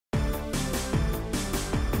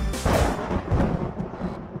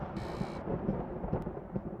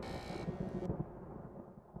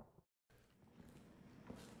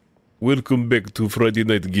Welcome back to Friday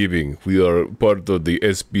Night Giving. We are part of the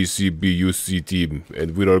SBCBUC team,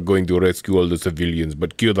 and we are going to rescue all the civilians,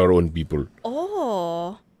 but kill our own people.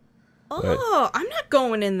 Oh. What? Oh, I'm not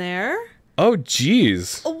going in there. Oh,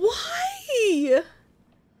 jeez. Why?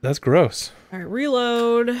 That's gross. Alright,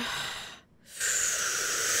 reload.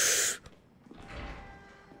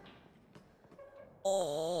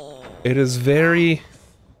 Oh. It is very...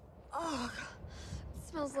 Oh, it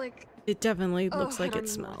smells like... It definitely looks like I it don't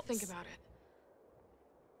even wanna smells. think about it.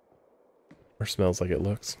 Or smells like it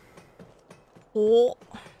looks. Oh.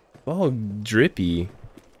 Oh, drippy.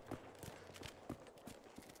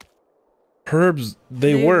 Herbs,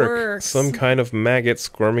 they work. Some kind of maggot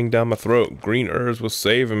squirming down my throat. Green herbs was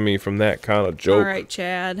saving me from that kind of joke. Alright,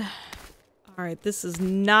 Chad. Alright, this is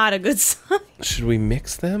not a good sign. Should we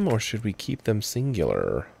mix them or should we keep them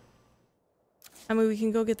singular? I mean, we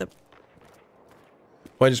can go get the...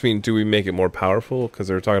 Well, I just mean, do we make it more powerful? Because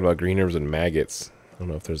they were talking about green herbs and maggots. I don't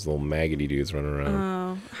know if there's little maggoty dudes running around.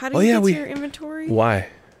 Oh. How do you get to your inventory? Why?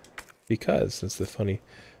 Because that's the funny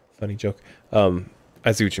joke.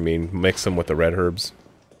 I see what you mean. Mix them with the red herbs.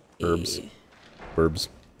 Herbs. Yeah. Herbs.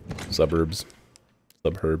 Suburbs.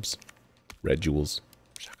 Subherbs. Red jewels.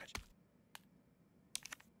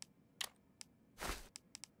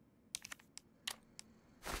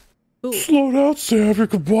 Ooh. Slow down, Sam. You're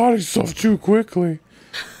combining stuff too quickly.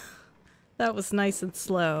 That was nice and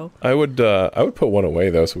slow. I would put one away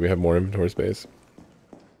though, so we have more inventory space.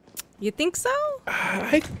 You think so?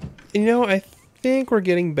 I think we're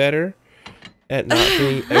getting better at not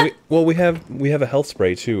being. Well, we have a health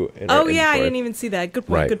spray too. In our Yeah, I inventory. didn't even see that. Good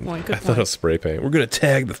point. Right. Good point. Good I point. thought it was spray paint. We're gonna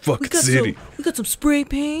tag the fucking city. We got some spray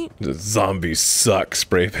paint. The zombies suck.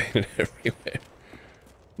 Spray painted everywhere.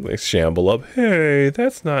 They shamble up. Hey,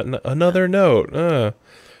 that's not another note.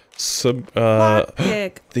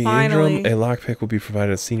 Lockpick. The Finally. interim, a lockpick will be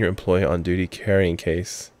provided a senior employee on duty carrying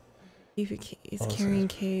case. He's carrying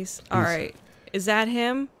case. All right. Is that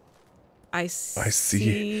him? I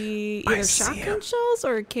see either shotgun shells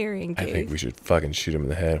or a carrying case. I think we should fucking shoot him in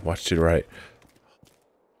the head. Watch to the right.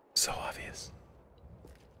 So obvious.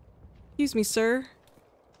 Excuse me, sir.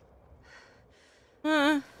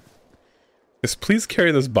 Just please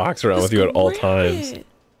carry this box around with you at all times.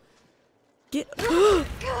 Get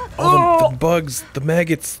Oh, the bugs, the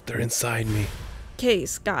maggots, they're inside me.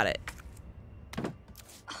 case. Got it.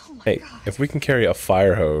 Hey, if we can carry a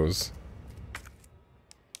fire hose.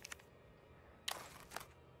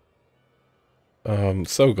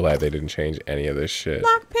 So glad they didn't change any of this shit.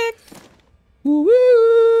 Lockpick. Woo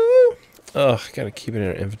woo! Ugh, gotta keep it in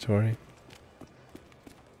our inventory.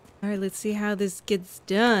 All right, let's see how this gets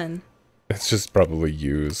done. It's just probably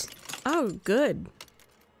used. Oh, good.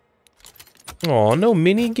 Aw, no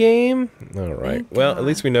mini game? Alright. Thank Well, at God.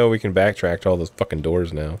 least we know we can backtrack to all those fucking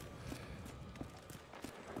doors now.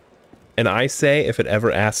 And I say, if it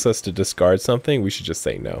ever asks us to discard something, we should just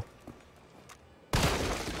say no.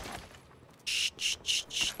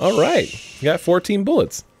 Alright. You got 14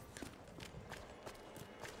 bullets.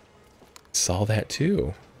 Saw that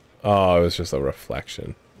too. Oh, it was just a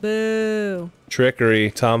reflection. Boo.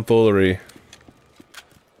 Trickery, tomfoolery.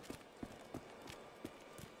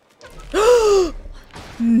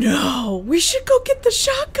 No, we should go get the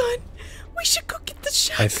shotgun. We should go get the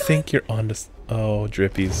shotgun. I think you're on to... Oh,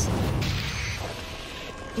 drippies.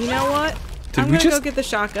 You know what? Did I'm we gonna just... go get the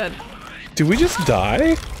shotgun. Did we just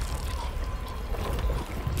die?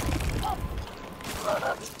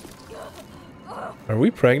 Are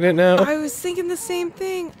we pregnant now? I was thinking the same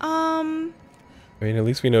thing. I mean, at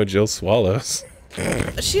least we know Jill swallows.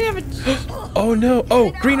 She didn't have a... Oh no!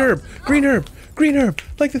 Oh, green herb! Green herb! Green herb!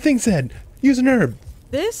 Like the thing said! Use an herb!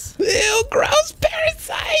 This? Ew, gross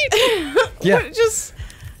parasite! Yeah. Just...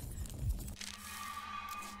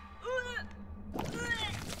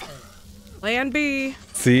 Plan B.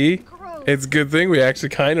 See? Gross. It's a good thing we actually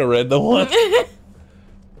kind of read the one.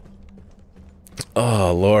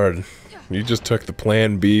 Oh, Lord. You just took the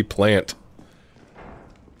plan B plant.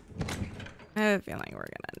 I have a feeling we're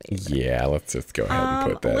gonna need Yeah, let's just go ahead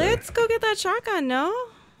and put that let's go get that shotgun, no?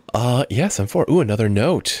 Yes, I'm for. Ooh, another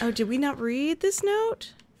note. Oh, did we not read this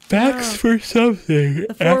note? Facts for something.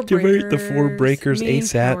 The four Activate the 4 breakers breakers, main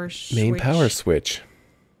power ASAP. Main switch. power switch.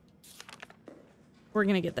 We're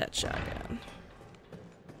gonna get that shotgun.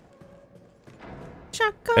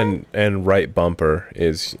 Shotgun. And right bumper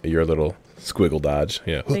is your little squiggle dodge.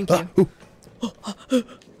 Yeah. Thank you.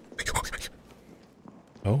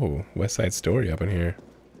 Oh, West Side Story up in here.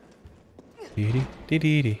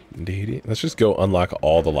 Let's just go unlock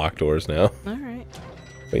all the locked doors now. All right.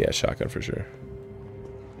 But yeah, shotgun for sure.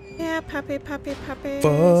 Yeah, puppy, puppy, puppy.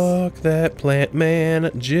 Fuck that plant man,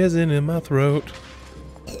 jizzing in my throat,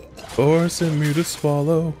 forcing me to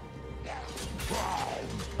swallow.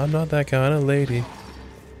 I'm not that kind of lady.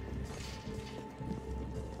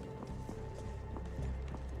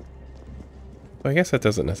 I guess that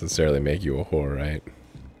doesn't necessarily make you a whore, right?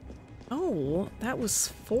 Oh, that was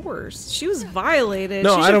forced. She was violated.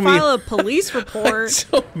 No, she I should don't file mean- a police report.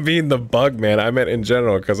 I don't mean the bug man. I meant in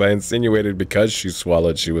general because I insinuated because she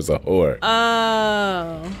swallowed she was a whore.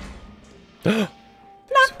 Oh.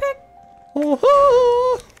 Lockpick.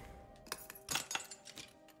 Oh.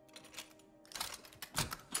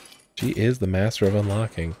 She is the master of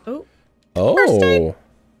unlocking. Oh. Oh.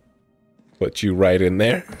 Put you right in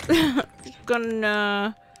there.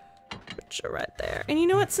 Gonna put you right there. And you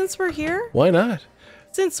know what? Since we're here, Why not?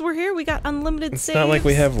 we got unlimited saves. It's not like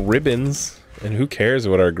we have ribbons. And who cares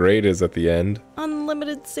what our grade is at the end?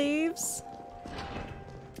 unlimited saves.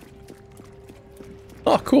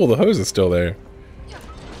 Oh, cool. The hose is still there.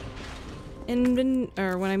 When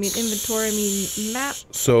I mean inventory, I mean map.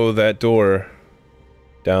 So that door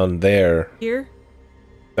down there, Here.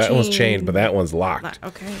 that one's chained, but that one's locked.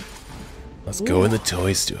 Okay. Let's go in the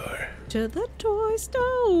toy store. To the toy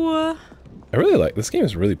store. I really like this game.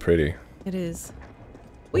 Is really pretty. It is.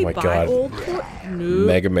 We my buy God. old toy. No.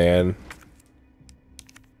 Mega Man.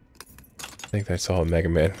 I think I saw a Mega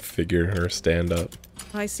Man figure or stand up.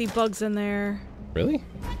 I see bugs in there. Really?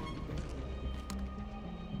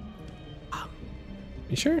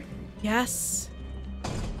 You sure? Yes.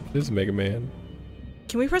 This is Mega Man.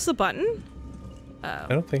 Can we press the button? I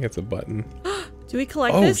don't think it's a button. Do we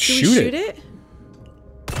collect Oh, this? Do we shoot shoot it. it?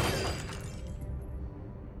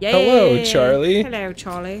 Yay. Hello, Charlie. Hello,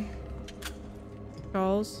 Charlie.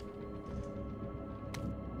 Charles.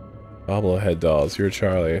 Bobblehead dolls. You're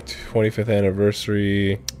Charlie. 25th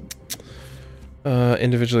anniversary.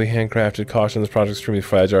 Individually handcrafted. Caution, this project is extremely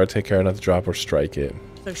fragile. Take care not to drop or strike it.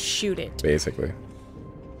 So shoot it. Basically.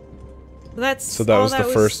 That's So that all was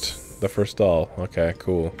the first doll. Okay,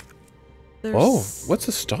 cool. Oh, what's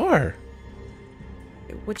a star?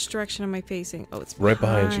 Which direction am I facing? Oh, it's Right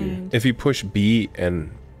behind you. If you push B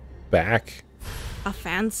and back, A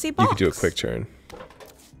fancy box. you could do a quick turn.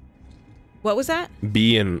 What was that?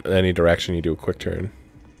 B in any direction, you do a quick turn.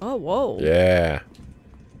 Oh, whoa. Yeah.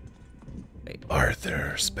 Wait.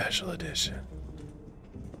 Arthur Special Edition.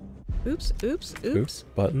 Oops, oops, oops. Oops.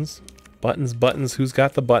 Buttons. Buttons, buttons. Who's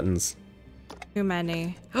got the buttons? Too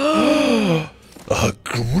many. A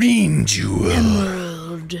green jewel.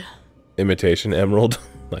 Emerald. Imitation emerald.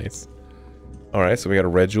 Nice. Alright, so we got a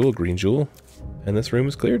red jewel, green jewel, and this room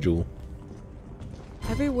is clear jewel.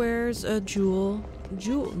 Everywhere's a jewel.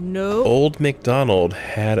 No. Old McDonald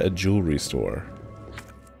had a jewelry store.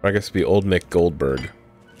 Or I guess it'd be Old Mick Goldberg.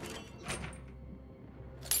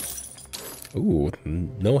 Ooh,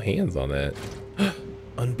 no hands on that.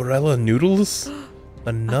 Umbrella noodles?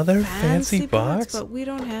 Another fancy box? But we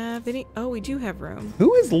don't have any. Oh, we do have room.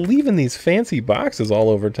 Who is leaving these fancy boxes all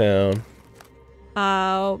over town?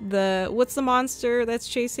 What's the monster that's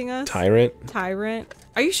chasing us? Tyrant? Tyrant.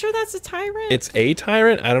 Are you sure that's a tyrant? It's a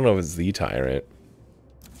tyrant? I don't know if it's the tyrant.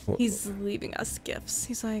 He's leaving us gifts.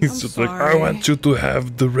 He's like, He's I'm just sorry. like, I want you to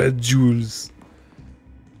have the red jewels.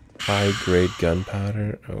 High grade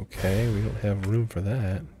gunpowder. Okay, we don't have room for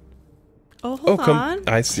that. Oh, hold on.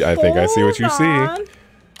 I see. I think I see what you see.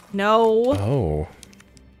 No. Oh.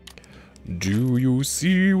 Do you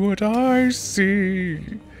see what I see?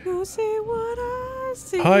 You see what I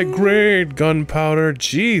see? High grade gunpowder.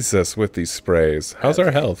 Jesus, with these sprays. How's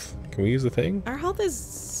our health? Can we use the thing? Our health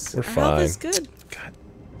is. We're our health fine. is good. God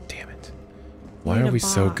damn it. Why Need are a we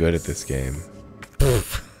so box. good at this game?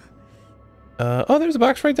 Oh, there's a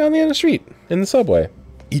box right down the end of the street. In the subway.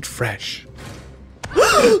 Eat fresh.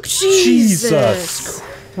 Jesus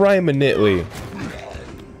Criminally.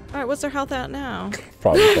 Alright, what's our health at now?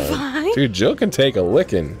 Probably fine. Fine. Dude, Jill can take a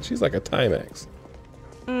licking. She's like a Timex.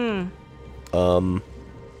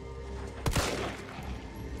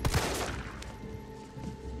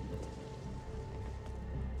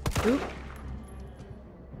 Oop.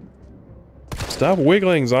 Stop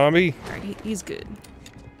wiggling, zombie. Alright, he's good.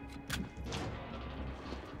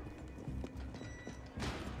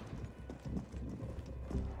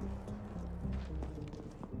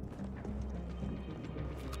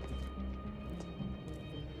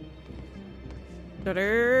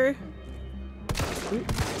 Stutter.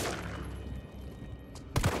 Oop.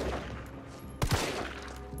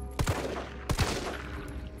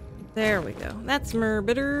 There we go. That's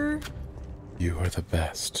Murbitter. You are the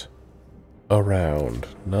best around.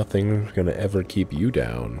 Nothing's gonna ever keep you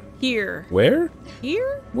down. Here. Where?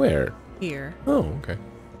 Here? Where? Here. Oh, okay.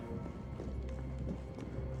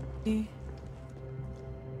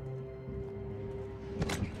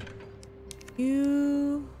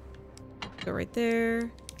 You go right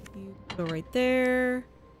there. You go right there.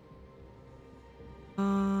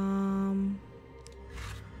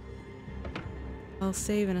 I'll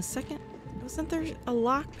save in a second. Wasn't there a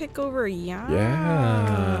lockpick over? Yes.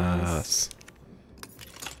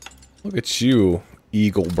 Look at you,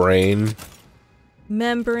 eagle brain.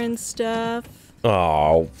 Membrane stuff.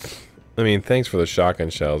 Oh, I mean, thanks for the shotgun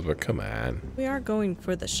shells, but come on. We are going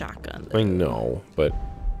for the shotgun, though. I know, but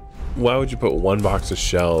why would you put one box of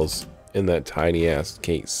shells in that tiny ass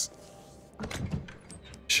case?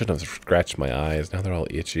 Shouldn't have scratched my eyes. Now they're all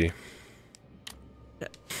itchy.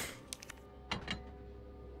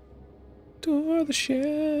 Store the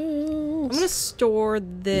shells. I'm gonna store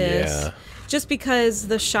this. Yeah. Just because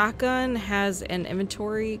the shotgun has an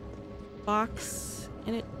inventory box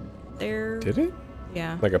in it there. Did it?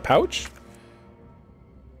 Yeah. Like a pouch?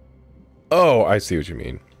 Oh, I see what you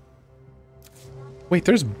mean. Wait,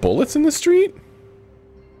 there's bullets in the street?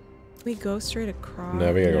 We go straight across.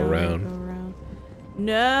 No, we gotta go around. Go around.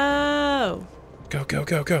 No. Go, go,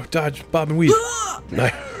 go, go. Dodge, bob, and weave.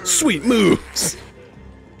 Nice. Sweet moves.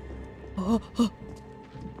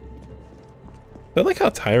 I like how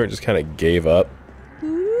Tyrant just kind of gave up.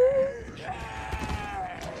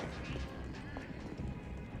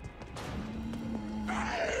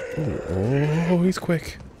 Oh, he's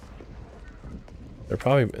quick. They're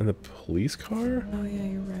probably in the police car? Oh, yeah,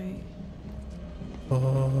 you're right.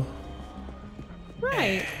 Oh.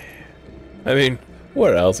 Right. I mean,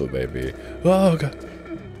 where else would they be? Oh, God.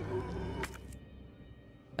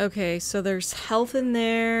 Okay, so there's health in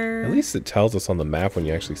there. At least it tells us on the map when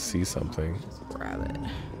you actually see something. Let's grab it.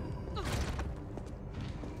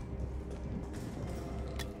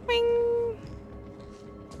 Wing.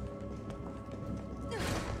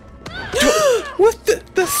 What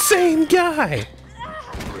the same guy?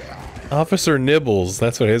 Officer Nibbles,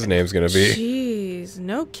 that's what his name's gonna be. Jeez,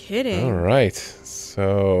 no kidding. Alright,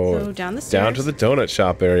 so down the stairs. Down to the donut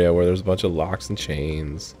shop area where there's a bunch of locks and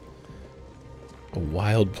chains. A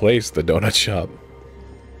wild place, the donut shop.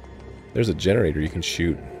 There's a generator you can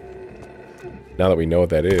shoot. Now that we know what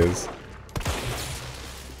that is.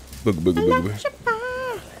 Boog, boog, boog,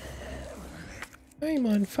 boog. I'm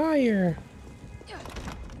on fire.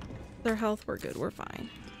 Their health, we're good, we're fine.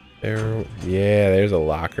 There, yeah, there's a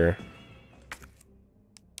locker.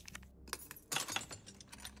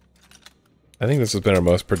 I think this has been our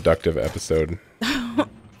most productive episode.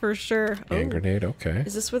 For sure. Hand grenade, okay.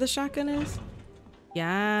 Is this where the shotgun is?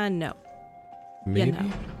 Yeah, no. Maybe. Yeah,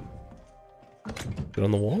 no. Is it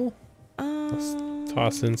on the wall? Let's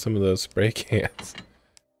toss in some of those spray cans.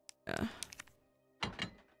 Yeah.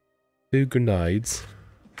 2 grenades.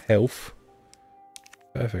 Health.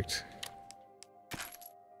 Perfect.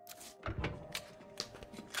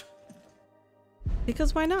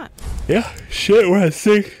 Because why not? Yeah, shit, we're at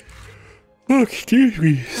 6. Oh, excuse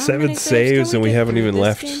me. How 7 many saves and we get haven't through even this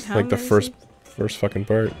left game? How like the many first saves? fucking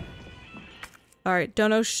part. Alright,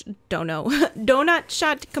 donut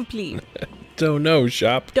shot complete. Don't know,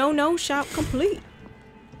 shop. Donut shot complete.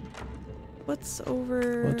 What's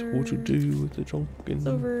over? What would you do with the drunken What's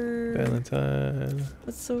over? Valentine?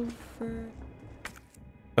 What's over?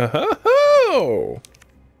 Oh!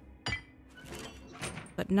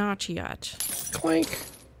 But not yet. Clank.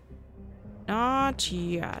 Not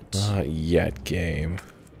yet. Not yet, game.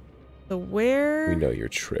 So where? We know your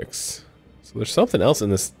tricks. So there's something else in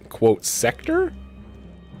this, quote, sector?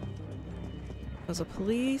 There's a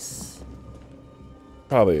police.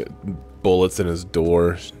 Probably bullets in his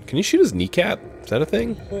door. Can you shoot his kneecap? Is that a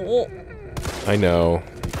thing? Oh. I know.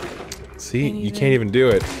 See, you can't even do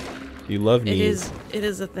it. You love knees. It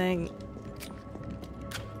is a thing.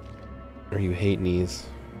 Or you hate knees.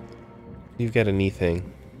 You've got a knee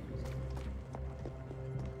thing.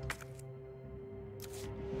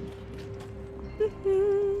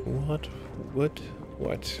 What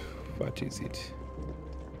is it?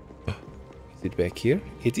 Oh, is it back here?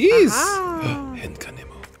 It is!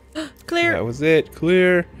 Clear. That was it.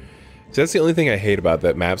 Clear. So that's the only thing I hate about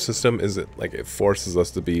that map system is that like it forces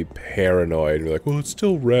us to be paranoid. We're like, well, it's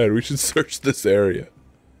still red. We should search this area.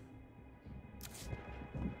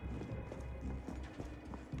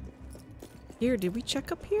 Here, did we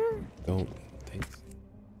check up here? Don't think so.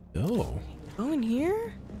 No. Oh, in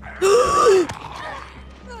here?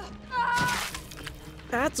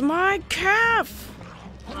 That's my calf!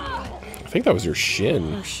 I think that was your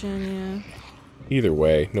shin. Oh, shin, yeah. Either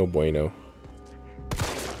way, no bueno.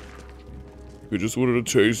 We just wanted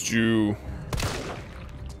to taste you.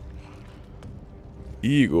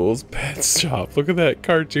 Eagle's Pet Shop. Look at that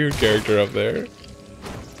cartoon character up there.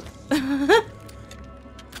 For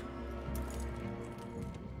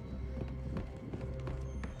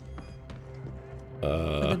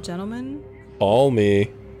the gentleman? Call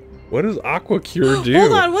me. What does Aqua Cure do?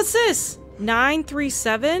 Hold on, what's this?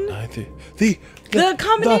 937? The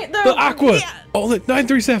Aqua! Yeah. Oh, look,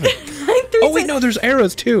 937! 937. Oh, wait, no, there's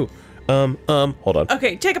arrows, too. Hold on.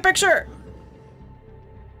 Okay, take a picture!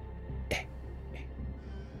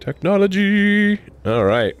 Technology!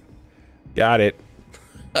 Alright. Got it.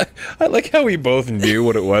 I like how we both knew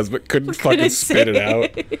what it was, but couldn't fucking spit it out.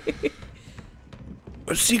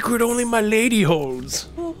 A secret only my lady holds.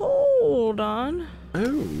 Well, hold on.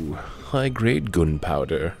 Oh, high-grade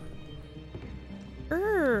gunpowder.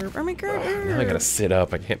 Oh my god. Now I gotta sit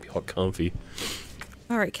up. I can't be all comfy.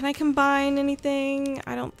 Alright, can I combine anything?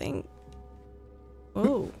 I don't think...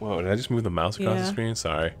 Oh. Whoa, did I just move the mouse across the screen?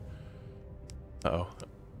 Sorry. Uh-oh.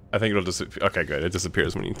 I think it'll just... Okay, good. It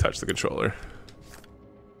disappears when you touch the controller.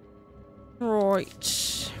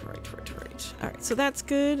 Right. Alright, so that's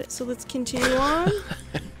good. So let's continue on.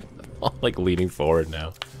 I'm like leaning forward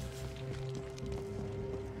now.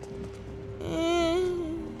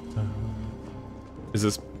 Is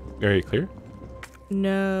this area clear?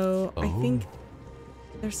 No, I think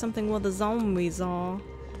there's something where the zombies are.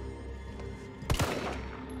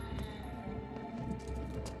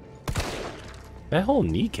 That whole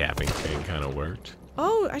kneecapping thing kind of worked.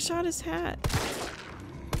 Oh, I shot his hat.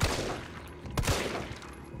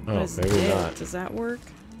 Oh, maybe not. Does that work?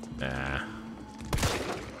 Nah.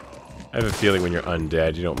 I have a feeling when you're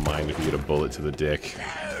undead, you don't mind if you get a bullet to the dick.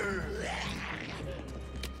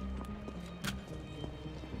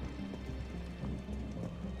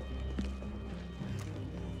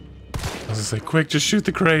 I was just like, quick, just shoot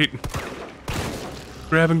the crate.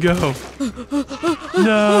 Grab and go.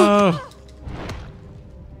 No!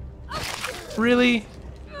 Really?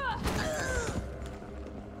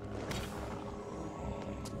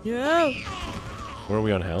 No! Where are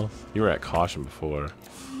we on health? You were at caution before.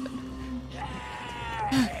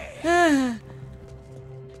 Ah. I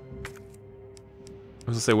was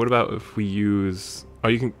gonna say, what about if we use... Oh,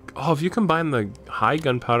 you can... Oh, if you combine the high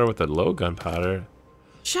gunpowder with the low gunpowder...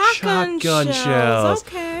 Shotgun shells.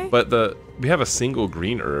 Okay. But we have a single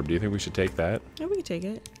green herb. Do you think we should take that? Yeah, we can take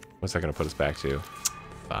it. What's that gonna put us back to?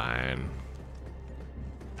 Fine.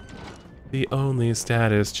 The only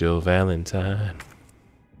status, Jill Valentine.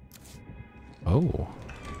 Oh.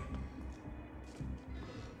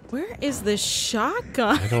 Where is this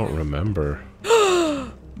shotgun? I don't remember.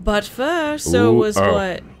 But first, so it was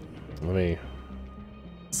what? Let me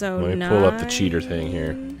So pull up the cheater thing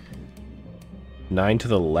here. 9 to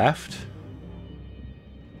the left.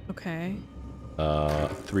 Okay.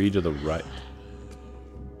 3 to the right.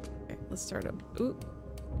 Okay, let's start up. Ooh.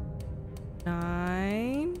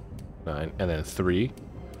 9. 9, and then 3. You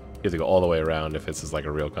have to go all the way around if this is like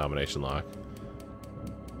a real combination lock.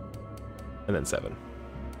 And then 7.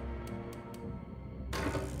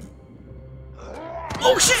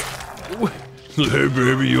 Oh shit! Hey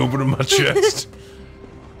baby, you opening my chest.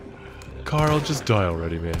 Carl, just die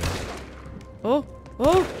already, man. Oh,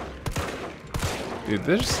 oh. Dude,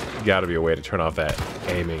 there's gotta be a way to turn off that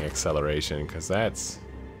aiming acceleration, because that's...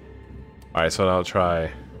 Alright, so I'll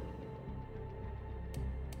try...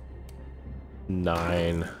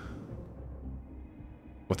 9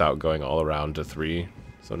 without going all around to 3.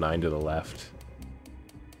 So 9 to the left.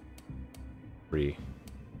 3.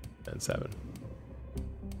 And 7.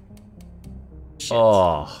 Shit.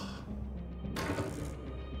 Oh.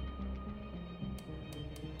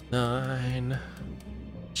 9.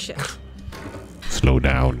 Shit. Slow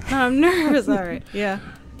down. I'm nervous. Alright, yeah.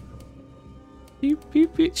 Beep,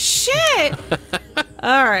 beep, beep. Shit!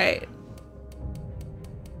 Alright.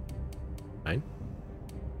 9.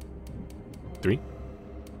 3.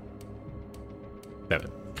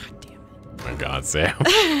 7. God damn it. Oh my god, Sam.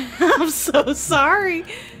 I'm so sorry.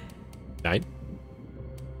 9.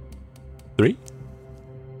 3.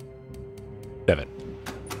 7.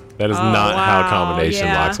 That is not how combination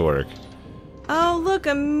locks work. Oh, look,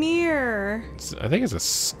 a mirror. I think it's a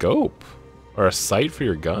scope. Or a sight for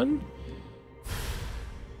your gun?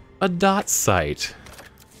 A dot sight.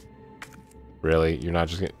 Really? You're not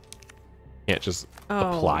just gonna... Can't just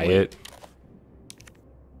apply it?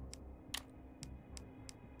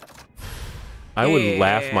 I would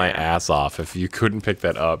laugh my ass off if you couldn't pick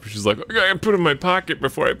that up. She's like, I gotta put it in my pocket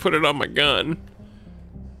before I put it on my gun.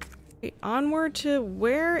 Wait, onward to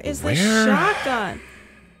where is the shotgun?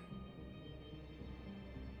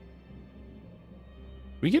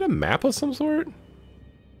 We get a map of some sort?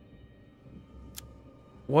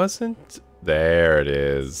 Wasn't... There it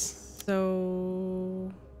is.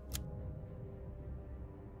 So...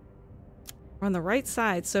 We're on the right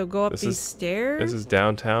side, so go up these stairs. This is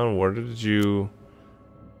downtown. Where did you...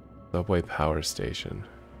 Subway power station.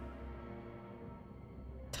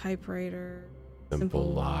 Typewriter.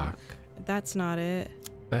 Simple lock. That's not it.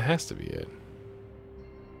 That has to be it.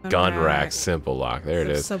 Gun rack, simple lock. There it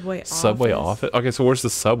is. Subway office. Okay, so where's the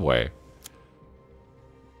subway?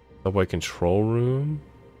 Subway control room.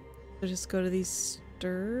 So just go to these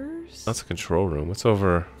stairs. That's a control room. What's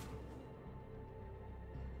over?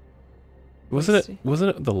 Wasn't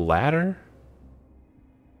it the ladder?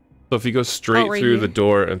 So if you go straight through the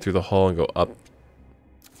door and through the hall and go up.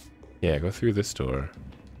 Yeah, go through this door.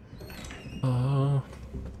 Oh.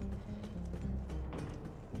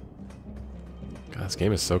 God, this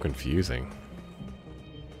game is so confusing.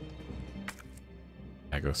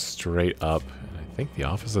 I go straight up, and I think the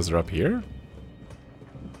offices are up here?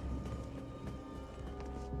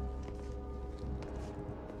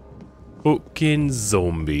 Fucking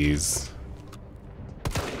zombies.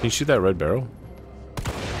 Can you shoot that red barrel?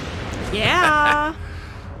 Yeah.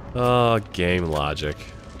 Oh, game logic.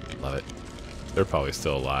 Love it. They're probably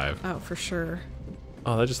still alive. Oh, for sure.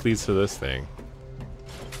 Oh, that just leads to this thing.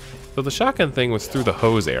 So the shotgun thing was through the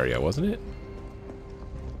hose area, wasn't it?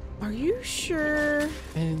 Are you sure?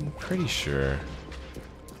 I'm pretty sure.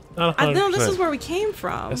 Not 100%. I know this is where we came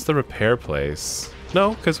from. That's the repair place.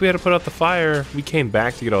 No, because we had to put out the fire. We came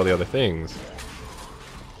back to get all the other things.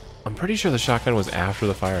 I'm pretty sure the shotgun was after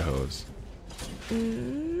the fire hose.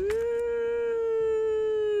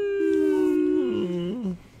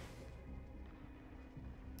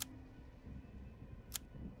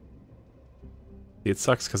 It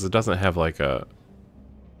sucks because it doesn't have like a...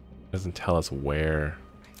 It doesn't tell us where.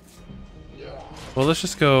 Well, let's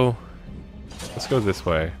just go... Let's go this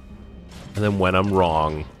way. And then when I'm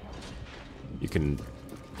wrong, you can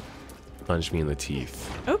punch me in the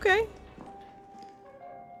teeth. Okay.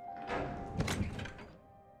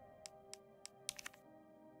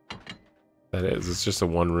 That is, it's just a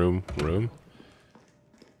one-room room.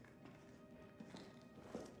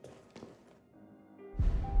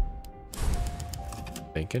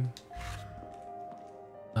 Thinking.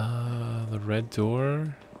 The red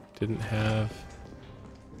door didn't have...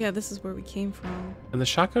 Yeah, this is where we came from. And the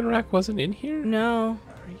shotgun rack wasn't in here? No.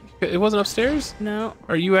 It wasn't upstairs? No.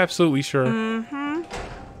 Are you absolutely sure? Mm-hmm.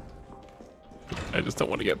 I just don't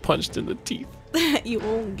want to get punched in the teeth. You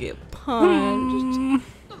won't get punched.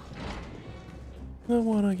 I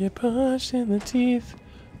want to get punched in the teeth.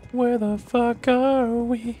 Where the fuck are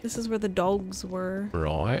we? This is where the dogs were.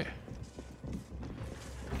 Right.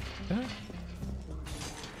 Yeah.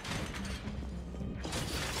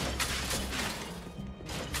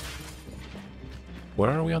 Where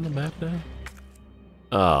are we on the map now?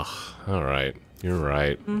 Ugh, alright. You're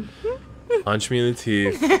right. Mm-hmm. Punch me in the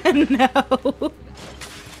teeth. No.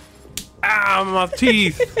 Ow, my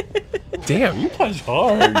teeth! Damn, you punch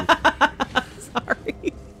hard.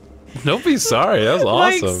 Sorry. Don't be sorry, that was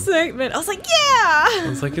My awesome. excitement. I was like, yeah! I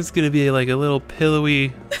was like, it's gonna be like a little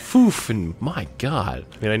pillowy foof, and my god.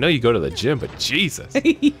 I mean, I know you go to the gym, but Jesus.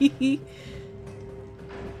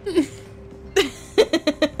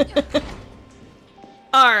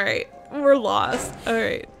 Alright, we're lost.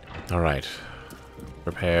 Alright. Alright.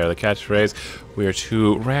 Prepare the catchphrase. We are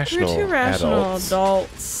two rational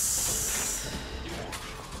adults.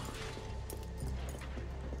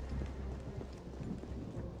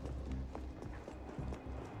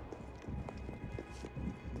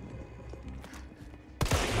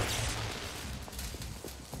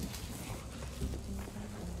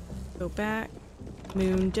 Go back.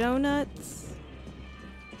 Moon donuts.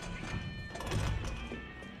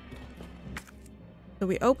 So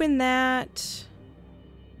we open that.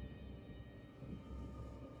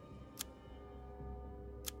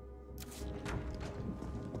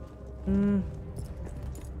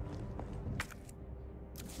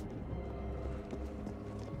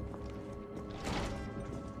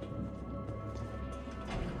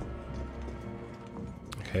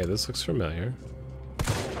 Okay, this looks familiar.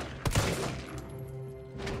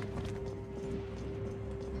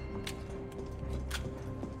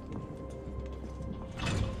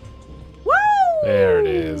 There it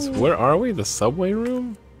is. Where are we? The subway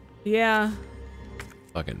room? Yeah.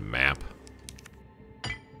 Fucking map.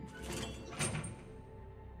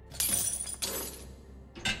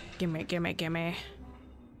 Gimme, gimme, gimme.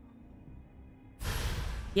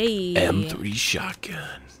 Yay. M3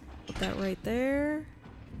 shotgun. Put that right there.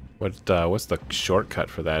 What's the shortcut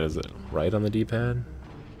for that? Is it right on the D-pad?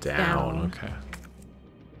 Down. Okay.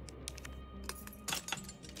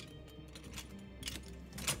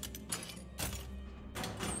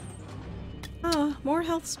 Oh, more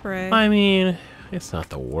health spray. I mean, It's not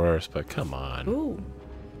the worst, but come on. Ooh.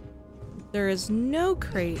 There is no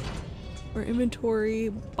crate or inventory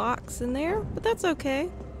box in there, but that's okay.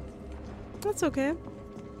 That's okay.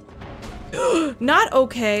 Not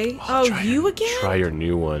okay. Oh, you again? Try your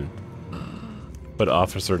new one. Put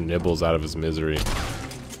Officer Nibbles out of his misery.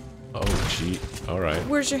 Oh, gee. Alright.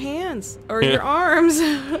 Where's your hands? Or your arms?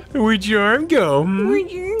 Where'd your arm go? Where'd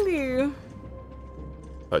your arm go?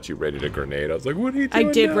 Thought you readied a grenade. I was like, what are you doing?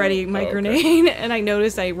 I did now? ready my grenade, and I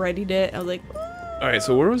noticed I readied it. I was like, alright,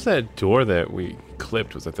 so where was that door that we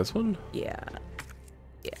clipped? Was that this one? yeah.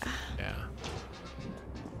 Yeah. Yeah.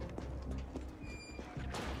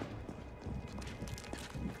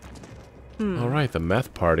 Alright, the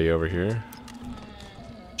meth party over here.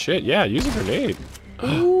 Shit, yeah, use a grenade.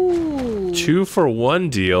 Ooh. 2 for 1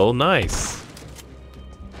 deal. Nice.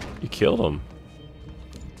 You killed him.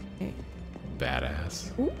 Okay.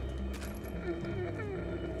 Badass. Ooh.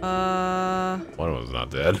 One of them's not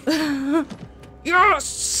dead.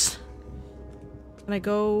 Yes! Can I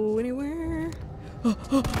go anywhere? Oh,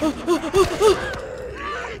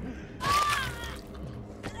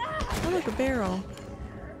 like a barrel.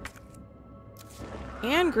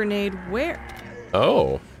 And grenade where?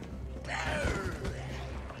 Oh.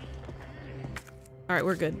 Alright,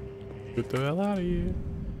 we're good. Get the hell out of here.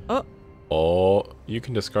 Oh. Oh, you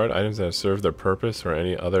can discard items that have served their purpose or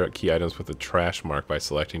any other key items with a trash mark by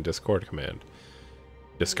selecting discard command.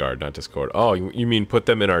 Discard, not discord. Oh, you mean put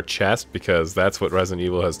them in our chest because that's what Resident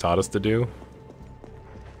Evil has taught us to do?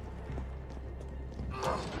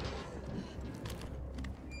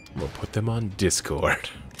 We'll put them on Discord.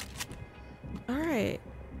 Alright.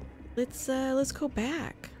 Let's go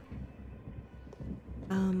back.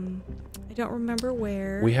 I don't remember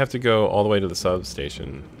where. We have to go all the way to the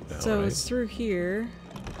substation now, So right? it's through here.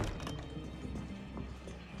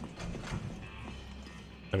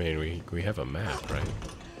 I mean, we have a map, right?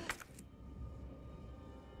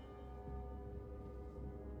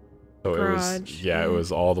 So Garage, it was, yeah, it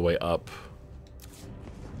was all the way up.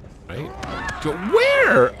 Right?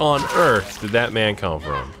 Where on earth did that man come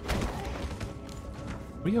from?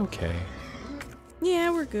 We okay?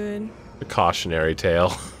 Yeah, we're good. A cautionary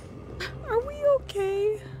tale. Are we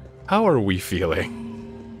okay? How are we feeling?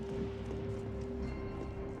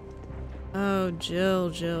 Oh, Jill.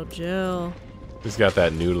 He's got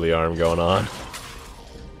that noodly arm going on.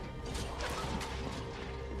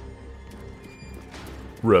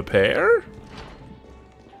 Repair?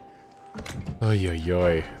 Oy, oy,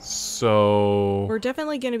 oy. So... We're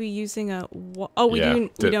definitely going to be using a... Oh, we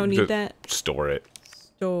don't need that. Store it.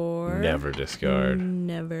 Store. Never discard.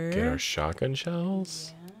 Never. Get our shotgun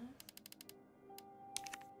shells.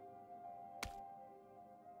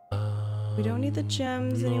 We don't need the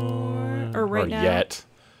gems anymore. Or right now. Yet.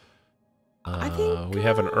 I think we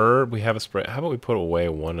have an herb. We have a spray. How about we put away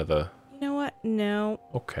one of the... You know what? No.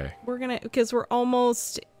 Okay. We're going to... Because we're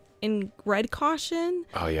almost in red caution.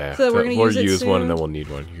 Oh, yeah. So we're going to use one and soon. then we'll need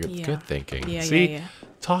one. Good, Yeah. good thinking. Yeah, See? yeah.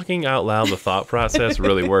 Talking out loud, the thought process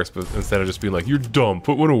really works, but instead of just being like, you're dumb,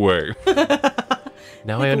 put one away.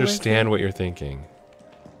 Now I understand what you're thinking.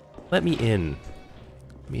 Let me in.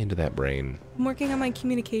 Let me into that brain. I'm working on my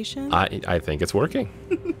communication. I think it's working.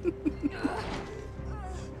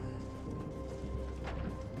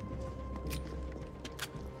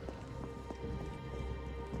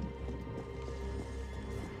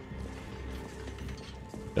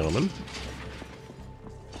 Gentlemen.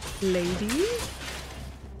 Lady.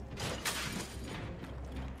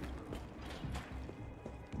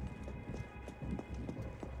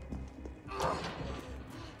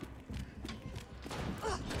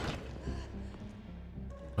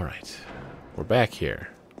 All right. We're back here.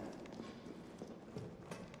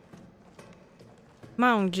 Come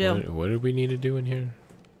on, Jill. What did we need to do in here?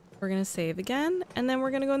 We're gonna save again, and then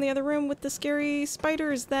we're gonna go in the other room with the scary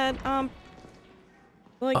spiders that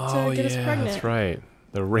like to get us pregnant. That's right.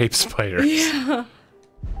 The rape spiders. Yeah.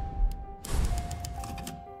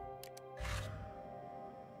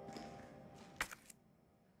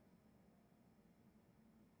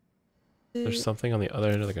 There's something on the other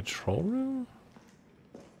end of the control room?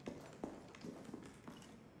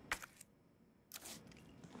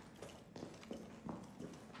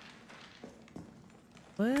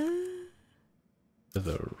 What? To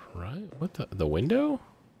the right? What the window?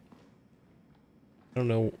 I don't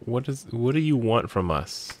know. What do you want from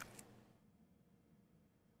us?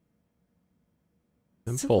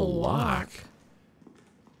 Simple lock.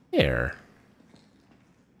 Where?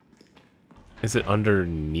 Is it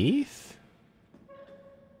underneath?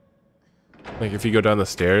 Like if you go down the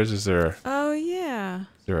stairs, is there Oh yeah.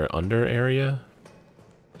 is there an under area?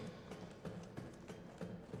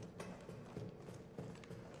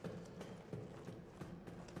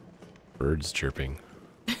 birds chirping.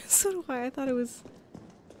 So do I. I thought it was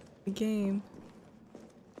a game.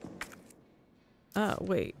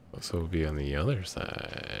 Wait. So it'll be on the other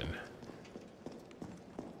side.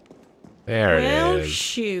 There it Well, is.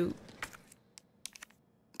 shoot.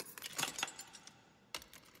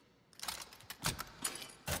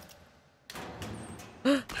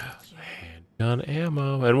 Gun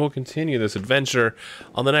ammo, and we'll continue this adventure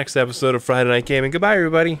on the next episode of Friday Night Gaming. Goodbye,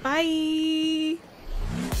 everybody. Bye.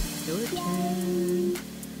 Your turn.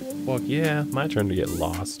 Fuck yeah, my turn to get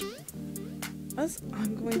lost.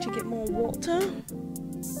 I'm going to get more water.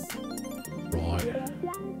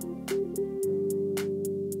 Right.